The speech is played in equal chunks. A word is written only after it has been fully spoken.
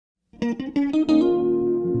Nel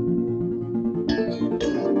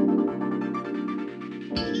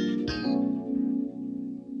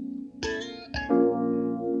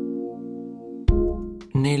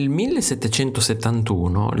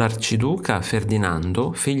 1771 l'arciduca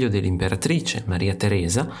Ferdinando, figlio dell'imperatrice Maria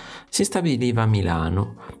Teresa, si stabiliva a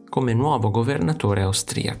Milano come nuovo governatore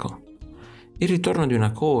austriaco. Il ritorno di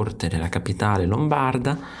una corte nella capitale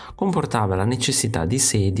lombarda comportava la necessità di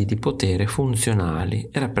sedi di potere funzionali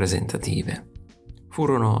e rappresentative.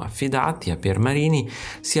 Furono affidati a Pier Marini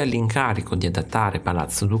sia l'incarico di adattare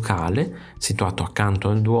Palazzo Ducale, situato accanto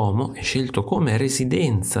al Duomo e scelto come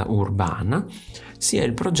residenza urbana, sia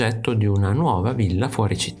il progetto di una nuova villa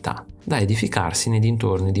fuori città, da edificarsi nei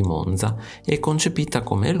dintorni di Monza e concepita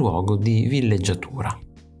come luogo di villeggiatura.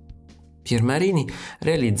 Pier Marini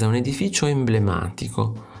realizza un edificio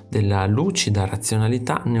emblematico della lucida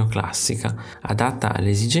razionalità neoclassica, adatta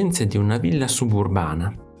alle esigenze di una villa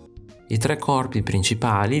suburbana. I tre corpi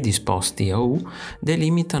principali, disposti a U,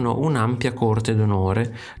 delimitano un'ampia corte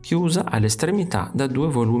d'onore, chiusa all'estremità da 2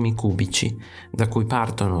 volumi cubici, da cui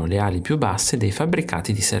partono le ali più basse dei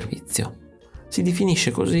fabbricati di servizio. Si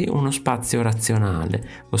definisce così uno spazio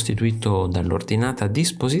razionale, costituito dall'ordinata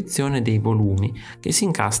disposizione dei volumi che si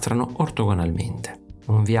incastrano ortogonalmente.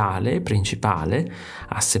 Un viale principale,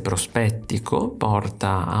 asse prospettico,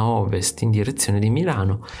 porta a ovest in direzione di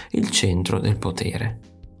Milano, il centro del potere.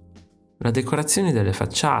 La decorazione delle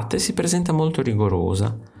facciate si presenta molto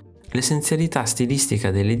rigorosa. L'essenzialità stilistica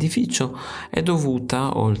dell'edificio è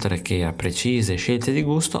dovuta, oltre che a precise scelte di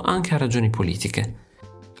gusto, anche a ragioni politiche.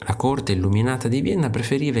 La corte illuminata di Vienna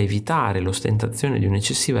preferiva evitare l'ostentazione di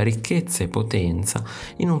un'eccessiva ricchezza e potenza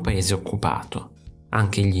in un paese occupato.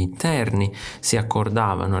 Anche gli interni si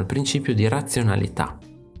accordavano al principio di razionalità.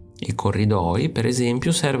 I corridoi, per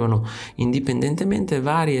esempio, servono indipendentemente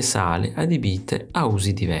varie sale adibite a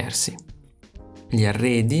usi diversi. Gli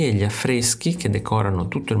arredi e gli affreschi che decorano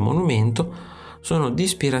tutto il monumento sono di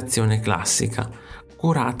ispirazione classica,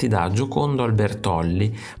 curati da Giocondo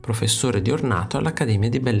Albertolli, professore di ornato all'Accademia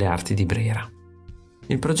di Belle Arti di Brera.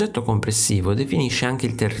 Il progetto complessivo definisce anche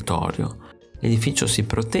il territorio. L'edificio si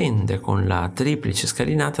protende con la triplice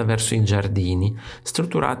scalinata verso i giardini,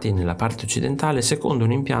 strutturati nella parte occidentale secondo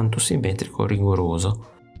un impianto simmetrico rigoroso,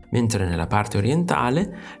 mentre nella parte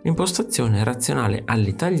orientale l'impostazione razionale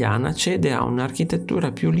all'italiana cede a un'architettura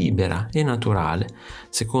più libera e naturale,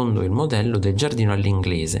 secondo il modello del giardino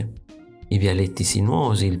all'inglese. I vialetti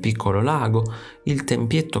sinuosi, il piccolo lago, il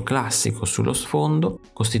tempietto classico sullo sfondo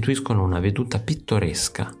costituiscono una veduta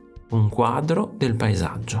pittoresca, un quadro del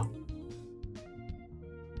paesaggio.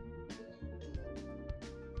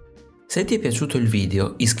 Se ti è piaciuto il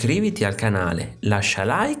video, iscriviti al canale, lascia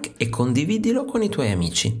like e condividilo con i tuoi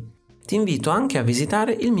amici. Ti invito anche a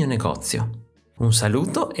visitare il mio negozio. Un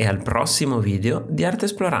saluto e al prossimo video di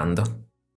Artesplorando.